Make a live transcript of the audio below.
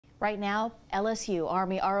Right now, LSU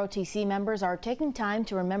Army ROTC members are taking time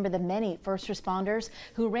to remember the many first responders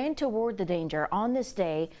who ran toward the danger on this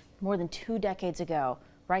day more than 2 decades ago.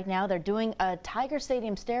 Right now, they're doing a Tiger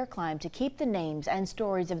Stadium stair climb to keep the names and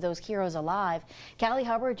stories of those heroes alive. Callie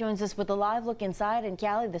Hubbard joins us with a live look inside. And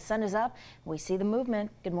Callie, the sun is up. We see the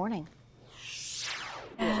movement. Good morning.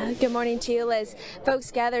 Good morning to you, Liz.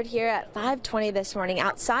 Folks gathered here at 5:20 this morning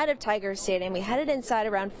outside of Tiger Stadium. We headed inside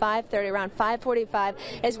around 5:30, around 5:45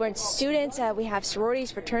 is when students, we have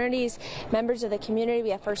sororities, fraternities, members of the community,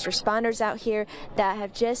 we have first responders out here that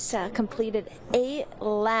have just completed 8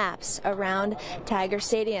 laps around Tiger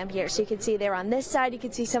Stadium here. So you can see there on this side, you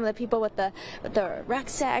can see some of the people with the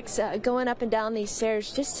rucksacks going up and down these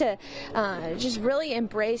stairs just to just really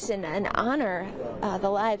embrace and honor the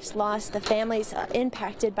lives lost, the families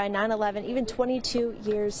impacted by 9/11, even 22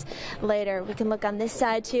 years later. We can look on this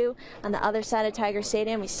side too. On the other side of Tiger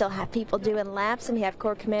Stadium, we still have people doing laps, and we have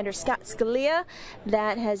Corps Commander Scott Scalia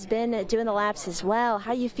that has been doing the laps as well.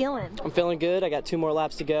 How are you feeling? I'm feeling good. I got 2 more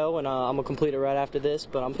laps to go, and I'm gonna complete it right after this,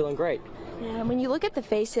 but I'm feeling great. Yeah, when you look at the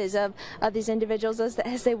faces of these individuals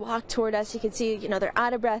as they walk toward us, you can see, you know, they're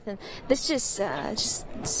out of breath, and this just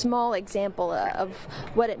small example of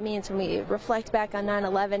what it means when we reflect back on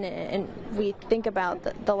 9/11 and we think about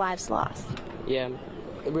the lives lost. Yeah,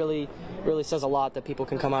 it really says a lot that people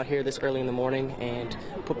can come out here this early in the morning and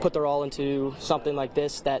put their all into something like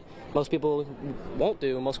this that most people won't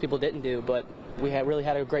do, most people didn't do, but we really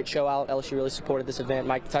had a great show out. LSU really supported this event.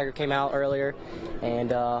 Mike the Tiger came out earlier,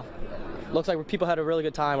 and looks like people had a really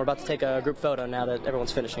good time. We're about to take a group photo now that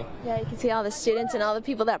everyone's finishing. Yeah, you can see all the students and all the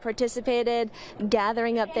people that participated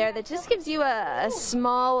gathering up there. That just gives you a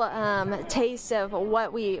small taste of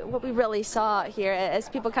what we really saw here as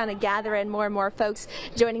people kind of gather in, more and more folks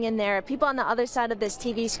joining in there. People on the other side of this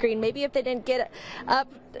TV screen, maybe if they didn't get up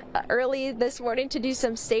early this morning to do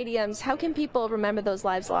some stadiums, how can people remember those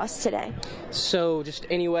lives lost today? So just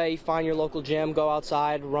anyway, find your local gym, go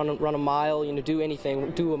outside, run a mile, you know, do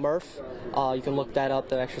anything, do a Murph. You can look that up,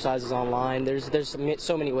 the exercises online. There's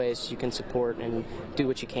so many ways you can support and do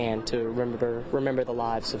what you can to remember the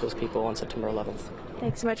lives of those people on September 11th.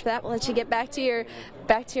 Thanks so much for that. We'll let you get back to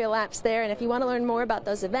your laps there, and if you want to learn more about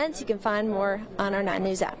those events, you can find more on our 9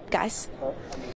 News app. Guys.